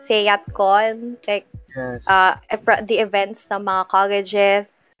CEATCon, like, Yes. the events ng mga colleges.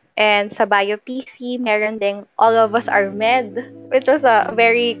 And sa Bio PC, meron ding All of Us Are Med, which was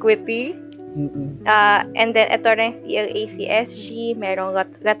very witty. And then, ito rin CLACSG, merong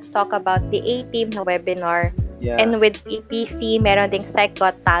Let's Talk About the A-Team na webinar. Yeah. And with PPC, meron ding Psych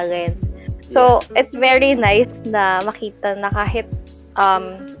Got Talent. So, it's very nice na makita na kahit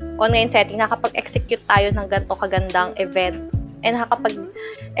online setting, nakapag-execute tayo ng ganito kagandang event. And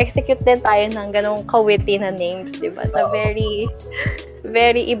nakapag-execute din tayo ng ganong kawiti na names, di ba? Na very,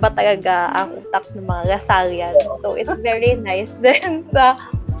 very iba talaga ang utak ng mga Lasallian. So, it's very nice din.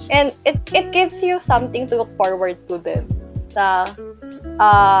 And it gives you something to look forward to din. There's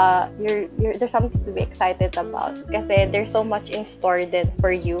something to be excited about. Kasi there's so much in store din for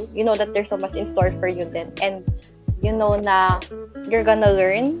you. You know that there's so much in store for you din. And you know na you're gonna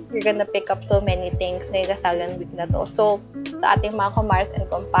learn, you're gonna pick up so many things na yung Lasallian week na to. So, sa ating mga COMares and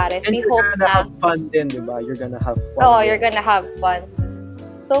COMpares, we hope na... you're gonna have fun din, di ba? You're gonna have fun. Oh, you're gonna have fun.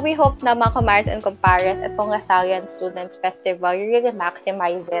 So, we hope na mga COMares and COMpares, itong Lasallian Students Festival, you really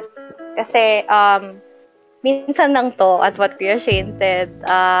maximize it. Kasi, minsan lang to, as what Kuya Shane said,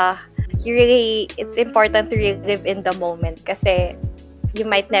 it's important to really live in the moment kasi you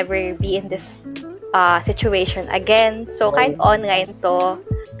might never be in this situation again. So, kahit online to,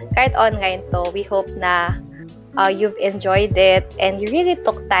 we hope na you've enjoyed it and you really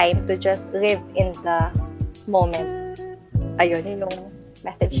took time to just live in the moment. Ayun, yun yung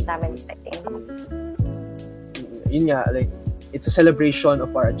message namin sa TikTok. Yun nga, like, it's a celebration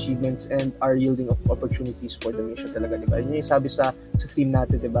of our achievements and our yielding of opportunities for the nation talaga, di ba? Yun yung sabi sa theme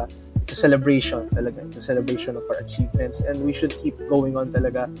natin, di ba? It's a celebration talaga. It's a celebration of our achievements and we should keep going on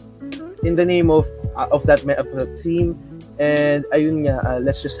talaga in the name of that theme. And ayun nga,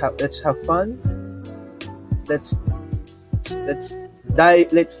 let's have fun. Let's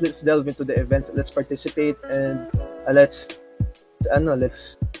delve into the events. Let's participate and let's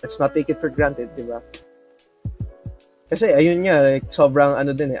not take it for granted, di ba? Kasi ayun nga, like sobrang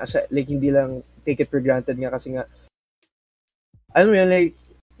din like hindi lang take it for granted nga kasi nga like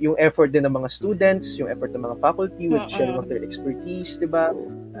yung effort din ng mga students, yung effort ng mga faculty with sharing of their expertise, 'di ba?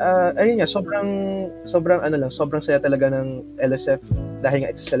 Ayun nga, sobrang saya talaga ng LSF dahil nga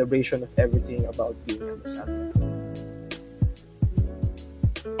it's a celebration of everything about being a Lasalle.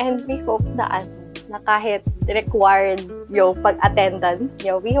 And we hope na kahit required yung pag-attendance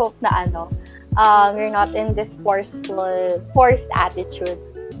nyo, we hope na you're not in this forced attitude.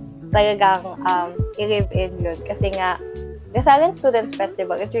 Talagang i-live in yun. Kasi nga, the Lasallian Students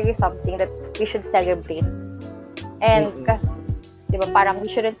Festival is really something that we should celebrate. And kasi, di ba, parang we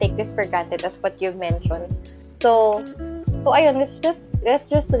shouldn't take this for granted as what you mentioned. So ayun, let's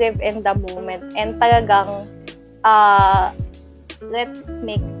just live in the moment and talagang let's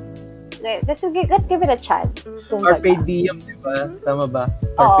give it a chance. Carpe diem, di ba? Tama ba?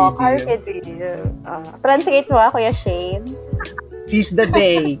 Carpe diem. Translate mo, Kuya Shane. Seize the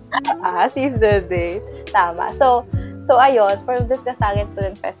day. Seize the day. Tama. So ayun, for this Lasallian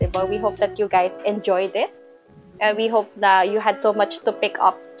Student Festival, we hope that you guys enjoyed it. And we hope that you had so much to pick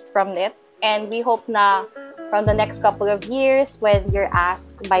up from it. And we hope na from the next couple of years, when you're asked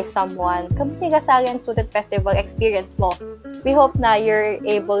by someone, kamusta yung Lasallian Student Festival experience mo? We hope na you're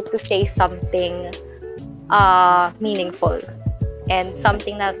able to say something meaningful. And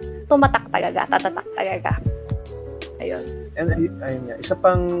something na tatatak talaga. Ayun. And ayun nga, isa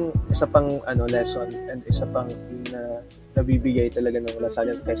pang lesson and isa pang na nabibigay talaga ng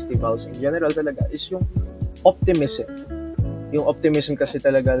Lasallian festivals in general talaga is yung optimism. Yung optimism kasi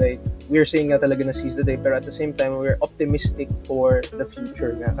talaga, like we're saying nga talaga na seize the day, pero at the same time we're optimistic for the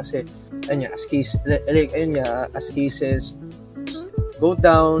future nga kasi as cases go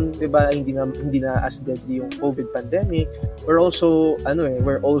down, 'di ba? Hindi na as deadly yung COVID pandemic. We're also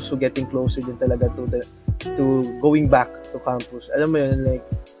getting closer din talaga to going back to campus. Alam mo yun, like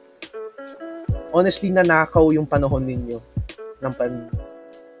honestly nanakaw yung panahon ninyo ng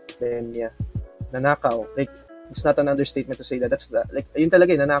pandemya. Nanakaw. Like it's not an understatement to say that. That's yun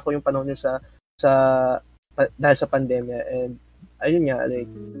talaga, nanakaw yung panahon niyo dahil sa pandemya. And ayun nga, like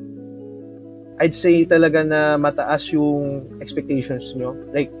I'd say talaga na mataas yung expectations nyo.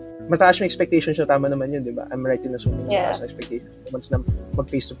 Like, mataas yung expectations nyo, tama naman yun, di ba? I'm right in assuming mataas yung expectations. Once na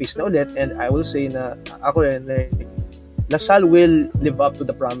mag-face-to-face na ulit, and I will say na ako rin, like, Lasalle will live up to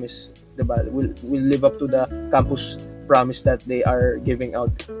the promise, di ba? Will live up to the campus promise that they are giving out,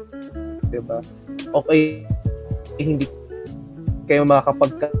 di ba? Okay, hindi kayo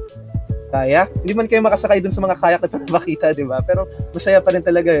makakapagka kaya. Hindi man kayo makasakay dun sa mga kayak na pinapakita, di ba? Pero masaya pa rin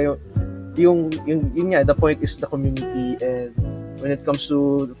talaga yung nga, the point is the community, and when it comes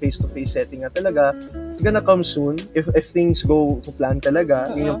to face-to-face setting nga talaga, it's gonna come soon if things go to plan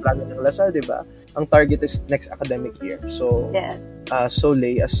talaga. Yun yung plan ng Lasalle, di ba? Ang target is next academic year. So,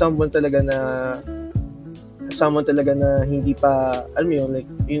 Soleil, as someone talaga na hindi pa, alam mo yun, like,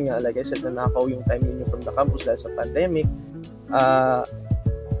 yun nga, like I said, nanakaw yung time ninyo from the campus dahil sa pandemic,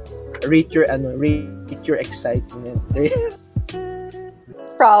 rate your excitement.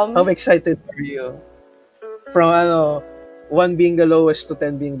 From? How excited are you? From 1 being the lowest to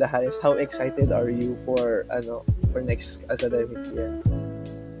 10 being the highest, how excited are you for next academic year?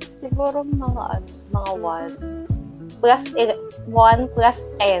 Siguro mga 1 plus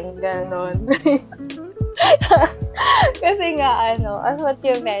 10, gano'n. Kasi nga, as what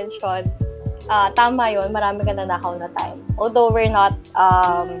you mentioned, tama yun, marami ka nanakaw na time. Although we're not,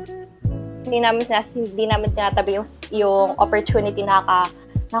 hindi namin tinatabi yung opportunity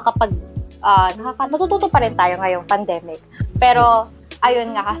natututo pa rin tayo ngayong pandemic. Pero,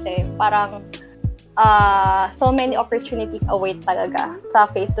 ayun nga kasi, parang, so many opportunities await talaga sa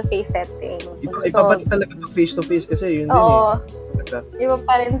face-to-face setting. Iba pa talaga sa face-to-face kasi yun din Iba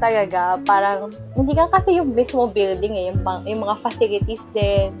pa rin talaga. Parang, hindi ka kasi yung mismo building yung mga facilities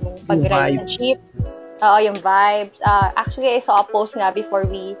din, yung pag-ride ng jeep. Yung vibes. Actually, I saw a post nga before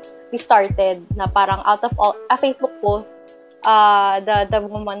we started na parang out of all, a Facebook post, the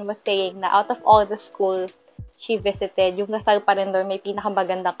woman was saying na out of all the schools she visited, yung Lasalle pa rin doon may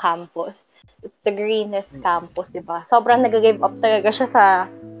pinakamagandang campus. It's the greenest campus, di ba? Sobrang nag-give up talaga siya sa,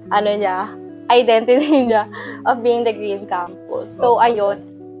 identity niya of being the green campus. So, ayun.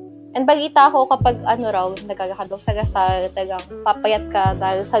 And balita ko kapag nagkakad daw sa Lasalle, talagang papayat ka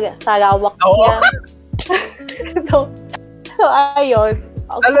dahil sa lawak niya. so, ayun.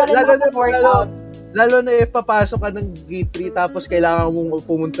 Lalo na papasok ka ng gate 3 tapos kailangan mong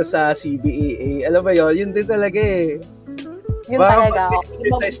pumunta sa CBAA. Alam mo yun? Yun din talaga eh. Yun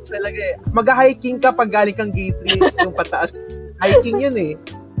talaga. Mag-hiking ka pag galing kang gate 3 yung pataas. Hiking yun eh.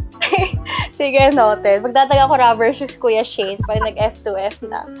 Sige, noted. Magdadaga ko rubber shoes, Kuya Shane, pag nag-F2F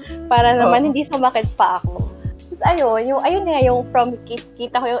na. Para naman hindi sumakit pa ako. Tapos yung from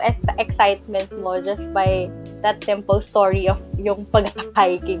kita ko yung excitement mo just by that simple story of yung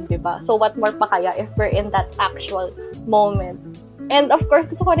pag-hiking, diba? So what more pa kaya if we're in that actual moment? And of course,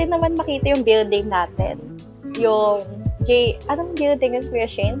 gusto ko rin naman makita yung building natin. Yung anong building yun, Kuya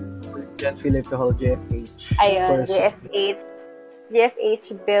Shane? John Philip Hall, GFH. Ayun, GFH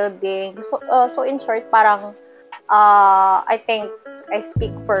building. So in short, parang I think I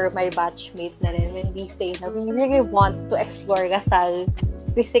speak for my batchmates na rin when we say na we really want to explore Lasalle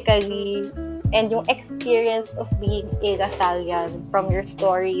physically, and yung experience of being a Lasallian from your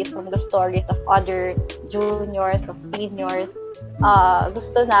stories, from the stories of other juniors, of seniors.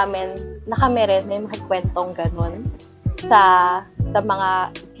 Gusto namin na kami rin may makikwentong ganun sa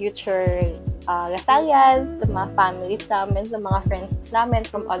mga future Lasallians, sa mga families namin, sa mga friends namin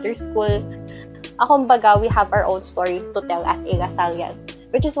from other schools. Kumbaga, we have our own stories to tell as a Lasallian,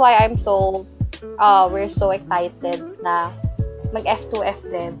 which is why we're so excited na mag-F2F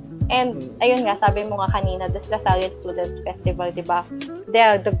din. And, ayun nga, sabi mo nga kanina, this Lasallian Students Festival, di ba?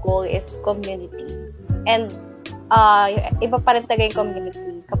 The goal is community. And, iba pa rin talaga yung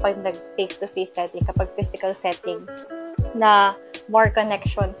community kapag nag-face-to-face setting, kapag physical setting, na more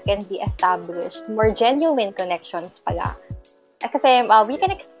connections can be established, more genuine connections pala. Kasi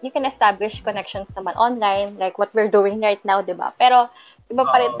you can establish connections naman online, like what we're doing right now, 'di ba? Pero iba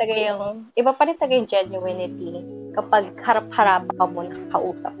pa rin talaga yung genuinity kapag harap-harapan mo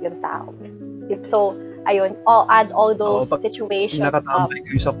nakausap yung tao. So, ayun, add all those situations up. Nakatambay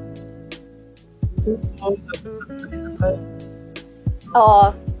kayo sa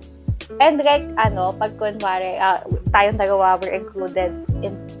Oo. And like, pag kunwari, tayong dalawa were included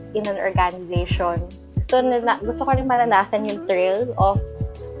in an organization, gusto ko rin maranasan yung thrill of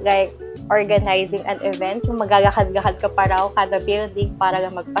like organizing an event, yung maglalakad-lakad ka pa raw kada building para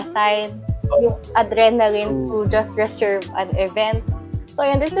lang magpa-sign, yung adrenaline to just reserve an event. So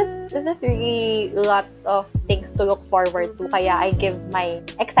yun, this is really lots of things to look forward to, kaya I give my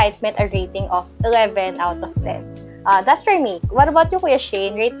excitement a rating of 11 out of 10. That's for me. What about you, Kuya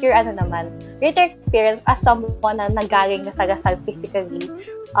Shane? Rate your experience as someone na nagaling na sa Lasalle physically.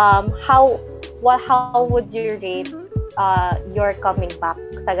 How would you rate your coming back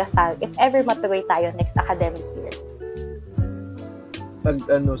sa Lasalle if ever matuloy tayo next academic year? Pag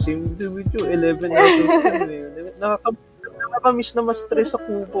same with you, 11 out of 10. Nakakamiss na ma-stress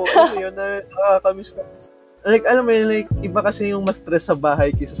ako po. Nakakamiss na Like, alam mo yun, like, iba kasi yung mas stress sa bahay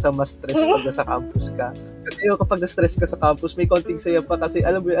kaysa sa mas stress pag nasa campus ka. Kasi yung kapag na-stress ka sa campus, may konting saya pa kasi,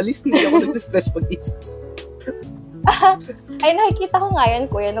 alam mo yun, at least hindi ako nag-stress pag isa. Ay, nakikita ko ngayon,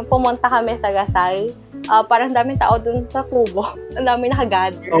 kuya, nung pumunta kami sa Lasalle, parang daming tao dun sa kubo. Ang daming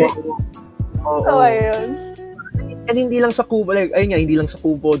nakagather. Oo. So, ayun. And hindi lang sa kubo, like, ayun nga, hindi lang sa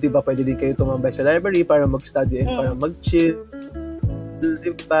kubo, di ba, pwede din kayo tumambay sa library para mag-study and para mag-chill.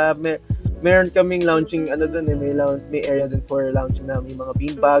 Di ba, meron kaming lounging, may area din for lounging na may mga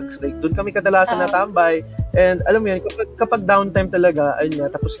beanbags. Like, doon kami kadalasan natambay. And alam mo yan, kapag downtime talaga, ayun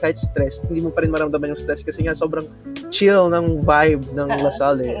nga, tapos kahit stress, hindi mo pa rin maramdaman yung stress kasi nga sobrang chill ng vibe ng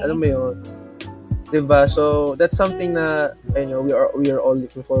Lasalle. Alam mo yun? Diba? So, that's something na, ayun know, we are all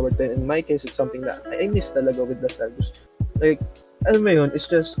looking forward to. In my case, it's something that I miss talaga with Lasalle. Like, alam mo yun, it's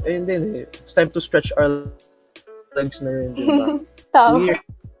just, ayun din it's time to stretch our legs na rin, diba?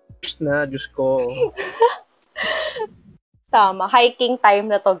 Na, Diyos ko. Tama. Hiking time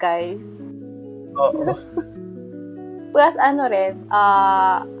na to, guys. Oo. Plus, I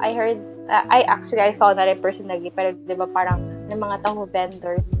heard, I saw na rin personally, pero di ba parang may mga taho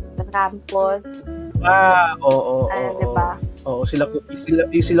vendors sa campus. Oo. Di ba? Oo, sila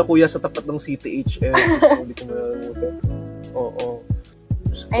kuya sa tapat ng CTH. Hindi ko malalamutan. Oo.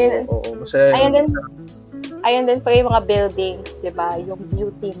 Oo, masaya. Ayun din pa yung mga buildings, di ba? Yung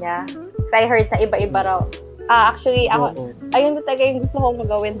beauty niya. So, I heard na iba-iba raw. Actually, ako, ayun na talaga yung gusto kong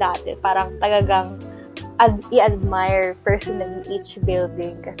gawin dati. Parang talagang i-admire personally each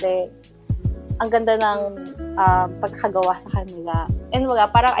building kasi ang ganda ng pagkagawa sa kanila. And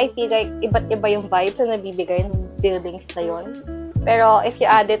parang I feel like iba't iba yung vibes na nabibigay ng buildings na yun. Pero if you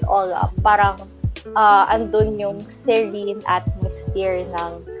add it all up, parang andun yung serene atmosphere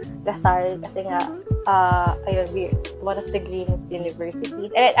ng Lasalle kasi nga we're one of the greenest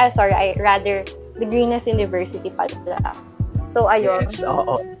universities. Rather the greenest university pala. So, ayun. Yes,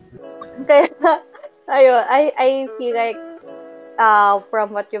 oo. Kaya, ayun, I feel like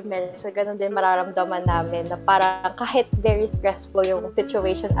from what you've mentioned, ganun din mararamdaman namin na parang kahit very stressful yung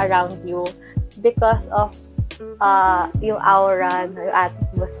situation around you because of yung aura, yung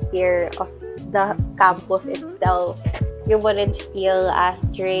atmosphere of the campus itself, you wouldn't feel as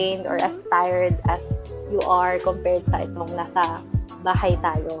drained or as tired as you are compared sa itong nasa bahay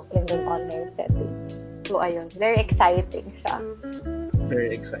tayo in an online setting. So, ayun. Very exciting siya.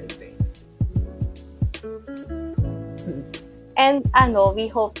 Very exciting. And, we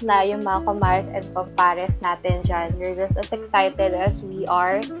hope na yung mga COMares and COMpares natin dyan, you're just as excited as we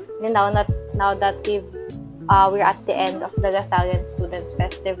are. And now that we're at the end of the Lasallian Students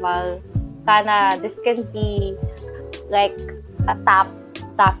Festival, sana this can be like a tap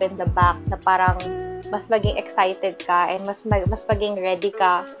in the back na parang mas maging excited ka and mas maging ready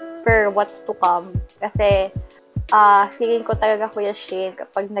ka for what's to come. Kasi feeling ko talaga, Kuya Shane,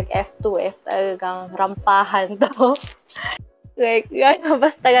 kapag nag-F2F, talagang rampahan to. Like, yan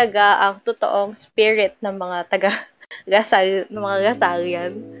basta talaga ang totoong spirit ng mga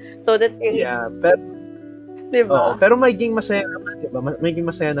Lasallian. So that pero diba? Pero magiging masaya naman, diba? Magiging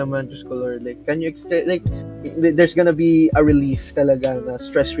masaya naman, Diyos ko Lord. Like, can you expect, like, there's gonna be a relief talaga, na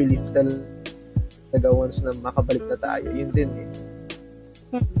stress relief talaga once na makabalik na tayo. Yun din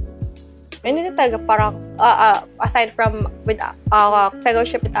Yun din talaga, parang, aside from with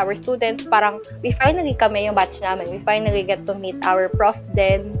fellowship with our students, parang, kami yung batch namin, we finally get to meet our profs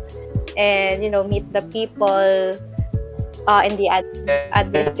then, and, meet the people in the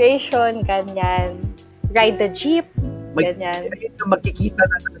administration, ganyan. Ride the jeep, ganyan. Magkikita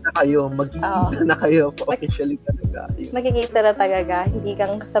na kayo. Officially talaga. Magkikita na talaga. Hindi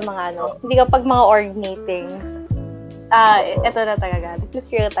kang sa mga hindi kang pag mga org meeting. Ito na talaga. This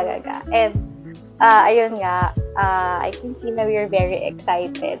is real talaga. And, ayun nga, I can see na we're very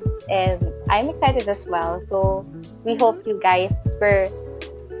excited. And I'm excited as well. So, we hope you guys were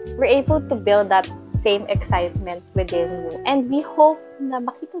able to build that same excitement within you. And we hope na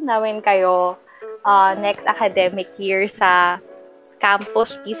makita namin kayo next academic year sa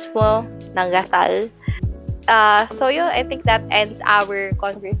campus mismo ng Lasalle. So yun, I think that ends our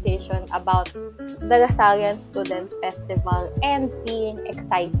conversation about the Lasallian Students Festival and being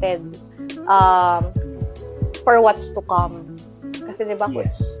excited for what's to come. Kasi diba,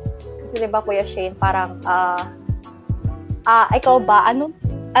 Kuya Shane, parang ikaw ba,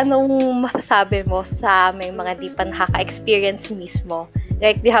 anong masasabi mo sa aming mga di pa nakaka-experience mismo?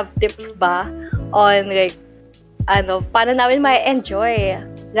 Like, do you have tips ba on, like, paano namin ma-enjoy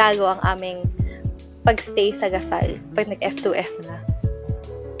lalo ang aming pag-stay sa Lasalle pag nag-F2F na?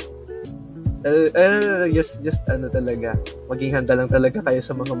 Just ano talaga, maging handa lang talaga kayo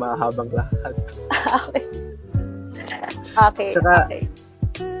sa mga mahabang lakad. Okay. Tsaka, Okay.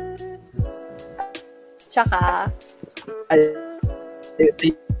 Tsaka, ay,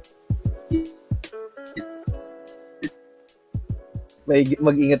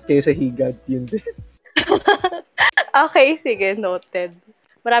 mag-ingat kayo sa higad, yun din. okay, sige, noted.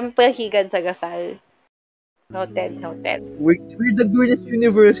 Marami pa higad sa Gasal. Noted. We're the greenest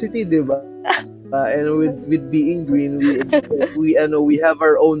university, di ba? And with being green, we have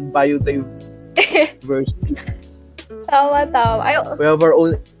our own biodiversity. Tama. We have our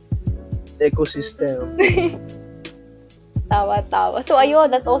own ecosystem. Tama. So, ayun,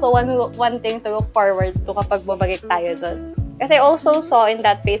 that's also one thing to look forward to kapag bumagik tayo doon. Kasi I also saw in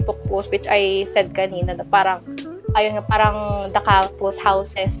that Facebook post, which I said kanina, na parang the campus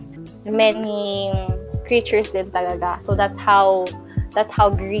houses many creatures din talaga. So, that's how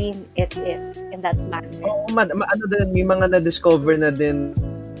green it is in that manner. Oo, ano din, may mga na-discover na din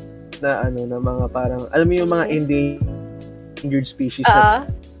na mga parang, alam mo yung mga endangered species na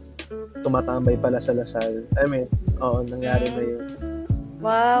tumatambay pala sa Lasalle. I mean, nangyari na yun.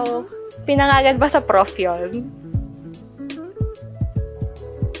 Wow. Pinangalan ba sa prof yun?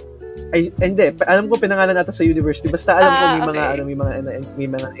 Ay, hindi. Alam ko pinangalan nata sa university. Basta alam ko may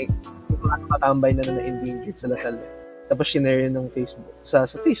mga tumatambay na endangered sa Lasalle. Tapos shinare yun ng Facebook. Sa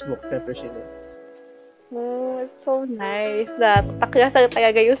Facebook, syempre shinare. Oh, it's so nice that taklasal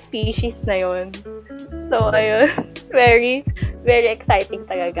talaga yung species na yun. So, ayun. Very, very exciting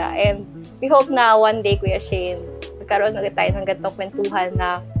talaga. And we hope na one day, Kuya Shane, magkaroon ulit tayo ng ganitong kwentuhan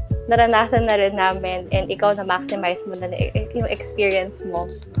na naranasan na rin namin and ikaw na maximize mo na yung experience mo.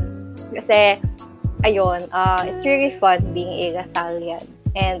 Kasi, ayun, it's really fun being a Lasallian.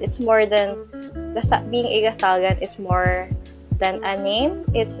 And it's more than, being a Lasallian is more than a name.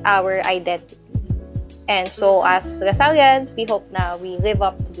 It's our identity. And so, as Lasallians, we hope na we live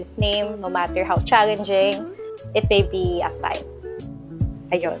up to this name, no matter how challenging it may be at times.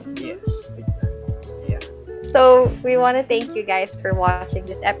 Ayun. Yes, exactly. Yeah. So, we want to thank you guys for watching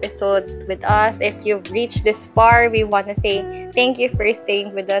this episode with us. If you've reached this far, we want to say thank you for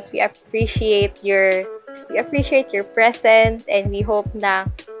staying with us. We appreciate your presence, and we hope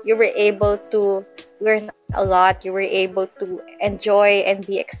na you were able to learn a lot. You were able to enjoy and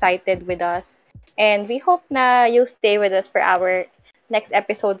be excited with us. And we hope na you stay with us for our next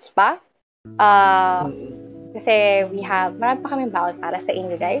episodes pa. Kasi marami pa kaming bawal para sa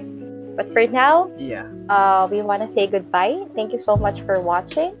inyo, guys. But for now, we want to say goodbye. Thank you so much for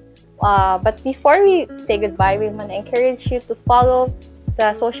watching. But before we say goodbye, we want to encourage you to follow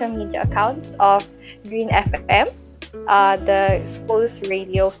the social media accounts of Green FM, the school's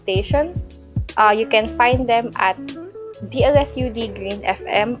radio station. You can find them at DLSUD Green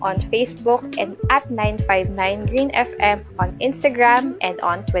FM on Facebook and at 959 Green FM on Instagram and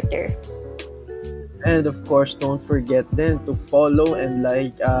on Twitter. And of course, don't forget then to follow and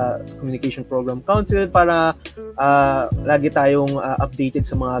like Communication Program Council para lagi tayong updated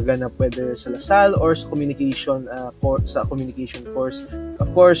sa mga ganap, whether sa Lasalle or sa communication course.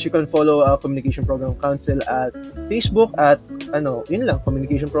 Of course, you can follow Communication Program Council at Facebook at yun lang,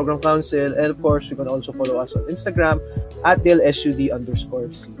 Communication Program Council. And of course, you can also follow us on Instagram at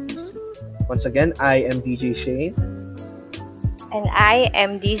DLSUD_CPC. Once again, I am DJ Shane. And I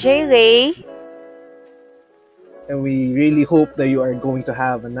am DJ Lay. And we really hope that you are going to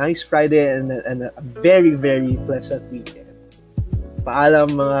have a nice Friday and a very, very pleasant weekend.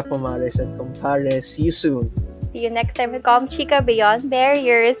 Paalam mga COMares and COMpares. See you soon. See you next time with COMchika Beyond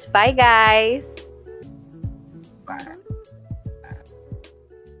Barriers. Bye, guys. Bye.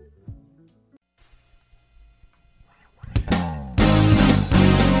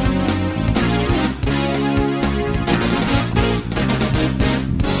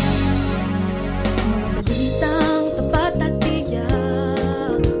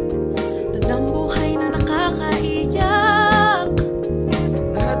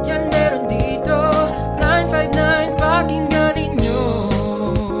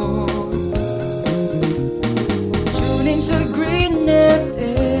 Sa Green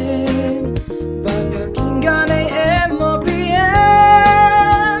FM, papakinggan ay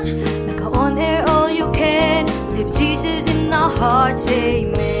MOPM. Naka-on air all you can, live Jesus in our hearts,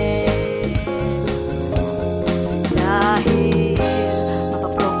 amen. Dahil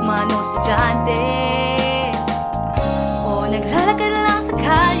mapaprof man o estudyante, o naglalakad lang sa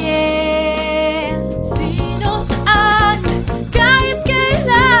kalye, sino saan, kahit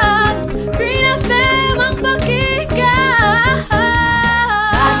kailan, Green FM ang pakinggan.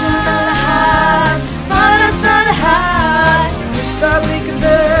 Public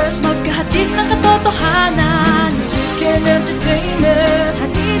affairs, maghahatid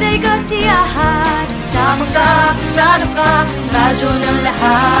kasiyahan. Kasama ka, kasalo ka, radyo ng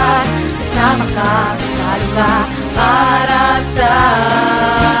lahat. Kasama ka, kasalo ka, para sa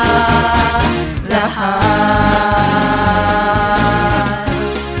lahat.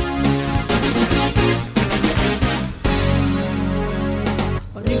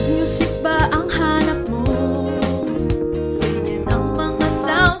 Original music ba ang hanap mo? Yan ang mga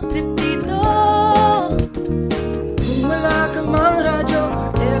sound trip dito. Kung wala ka mang radyo,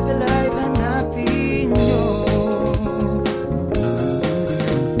 FL Live hanapin nyo.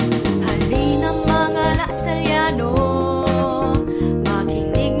 Halina mga Lasalyano,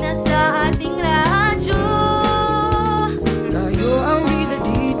 makinig na sa ating radyo. Tayo ang bida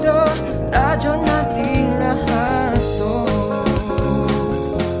dito, radyo nating lahat to.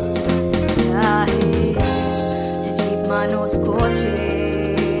 Dahil sa jeep man o sa kotse,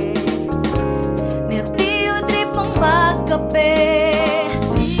 milk tea o drip ang magkape.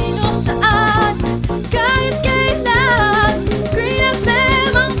 Sino saan, kahit kailan, Green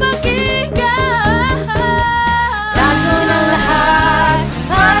FM ang pakinggan. Radyo ng lahat,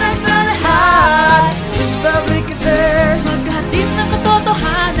 para sa lahat. This public affairs, Maghatid ng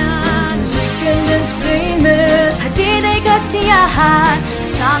katotohanan. music and entertainment. Hatid ay kasiyahan.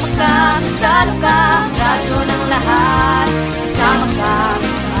 Kasama ka, kasalo ka, radyo ng lahat.